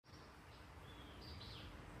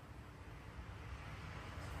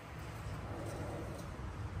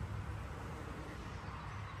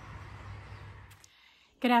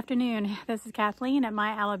Good afternoon. This is Kathleen at My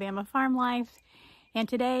Alabama Farm Life, and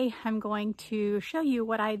today I'm going to show you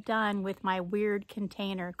what I've done with my weird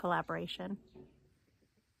container collaboration.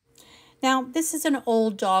 Now, this is an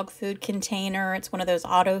old dog food container. It's one of those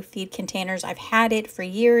auto feed containers. I've had it for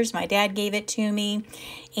years. My dad gave it to me,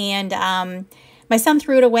 and my son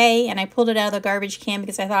threw it away, and I pulled it out of the garbage can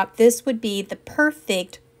because I thought this would be the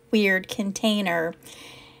perfect weird container.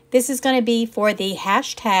 This is going to be for the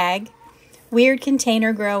hashtag Weird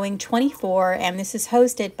Container Growing 24, and this is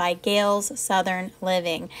hosted by Gail's Southern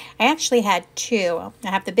Living. I actually had two. I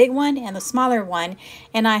have the big one and the smaller one,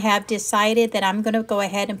 and I have decided that I'm going to go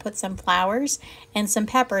ahead and put some flowers and some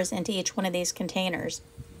peppers into each one of these containers.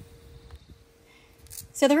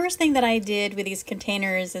 So the first thing that I did with these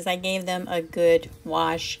containers is I gave them a good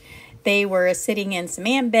wash. They were sitting in some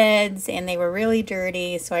ant beds and they were really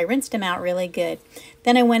dirty, so I rinsed them out really good.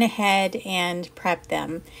 Then I went ahead and prepped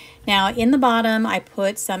them. Now in the bottom I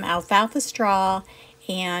put some alfalfa straw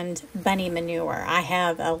and bunny manure. I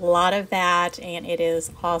have a lot of that and it is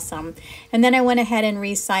awesome. And then I went ahead and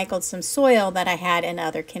recycled some soil that I had in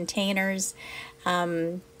other containers.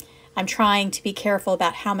 I'm trying to be careful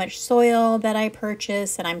about how much soil that I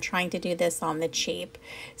purchase, and I'm trying to do this on the cheap.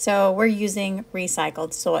 So we're using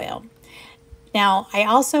recycled soil. Now, I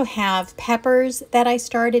also have peppers that I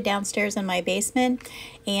started downstairs in my basement,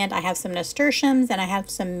 and I have some nasturtiums and I have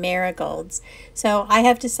some marigolds. So I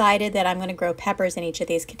have decided that I'm going to grow peppers in each of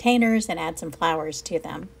these containers and add some flowers to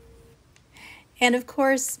them. And of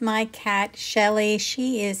course, my cat, Shelly,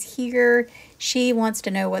 she is here. She wants to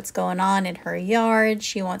know what's going on in her yard.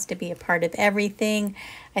 She wants to be a part of everything.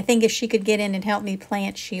 I think if she could get in and help me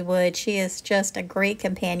plant, she would. She is just a great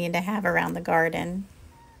companion to have around the garden.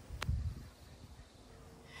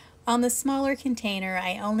 On the smaller container,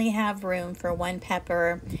 I only have room for one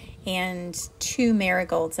pepper and two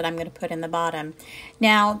marigolds that I'm going to put in the bottom.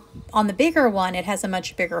 Now, on the bigger one, it has a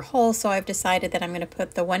much bigger hole, so I've decided that I'm going to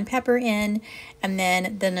put the one pepper in and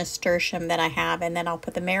then the nasturtium that I have, and then I'll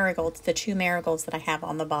put the marigolds, the two marigolds that I have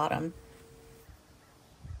on the bottom.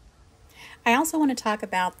 I also want to talk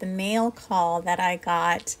about the mail call that I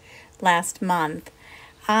got last month.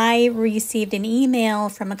 I received an email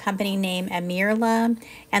from a company named Amirla,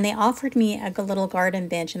 and they offered me a little garden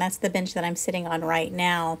bench, and that's the bench that I'm sitting on right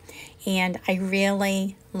now, and I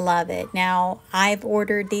really love it. Now, I've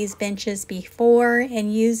ordered these benches before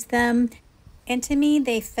and used them, and to me,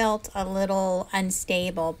 they felt a little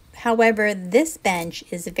unstable. However, this bench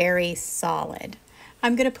is very solid.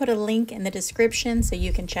 I'm going to put a link in the description so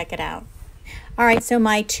you can check it out. All right, so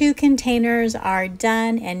my two containers are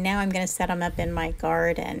done, and now I'm going to set them up in my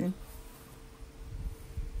garden.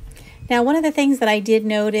 Now, one of the things that I did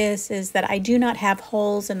notice is that I do not have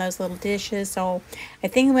holes in those little dishes, so I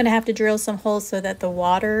think I'm going to have to drill some holes so that the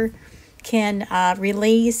water can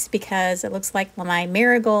release, because it looks like my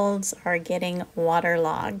marigolds are getting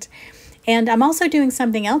waterlogged. And I'm also doing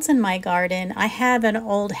something else in my garden. I have an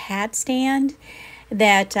old hat stand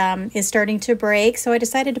that is starting to break, so I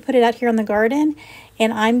decided to put it out here on the garden,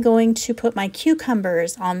 and I'm going to put my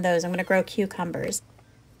cucumbers on those. I'm going to grow cucumbers.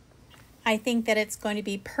 I think that it's going to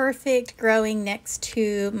be perfect growing next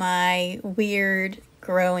to my weird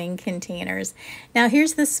growing containers. Now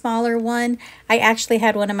here's the smaller one. I actually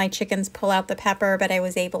had one of my chickens pull out the pepper, but I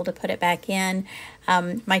was able to put it back in.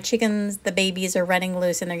 My chickens, the babies, are running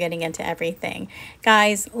loose and they're getting into everything.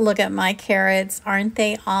 Guys, look at my carrots. Aren't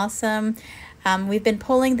they awesome? We've been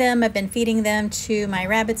pulling them. I've been feeding them to my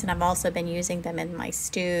rabbits, and I've also been using them in my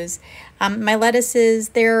stews. My lettuces,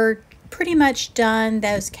 they're pretty much done.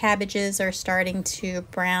 Those cabbages are starting to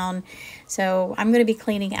brown. So I'm going to be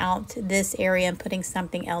cleaning out this area and putting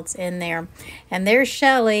something else in there. And there's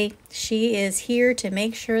Shelly. She is here to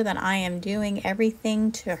make sure that I am doing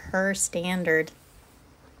everything to her standard.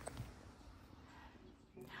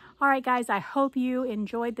 All right, guys, I hope you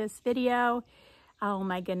enjoyed this video. Oh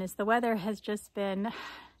my goodness, the weather has just been,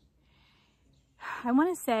 I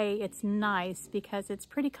want to say it's nice because it's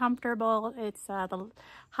pretty comfortable. It's the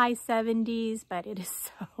high 70s, but it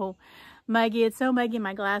is so muggy. It's so muggy,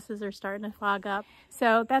 my glasses are starting to fog up.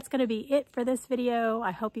 So that's going to be it for this video.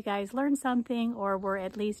 I hope you guys learned something or were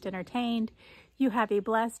at least entertained. You have a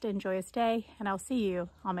blessed and joyous day, and I'll see you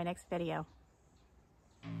on my next video.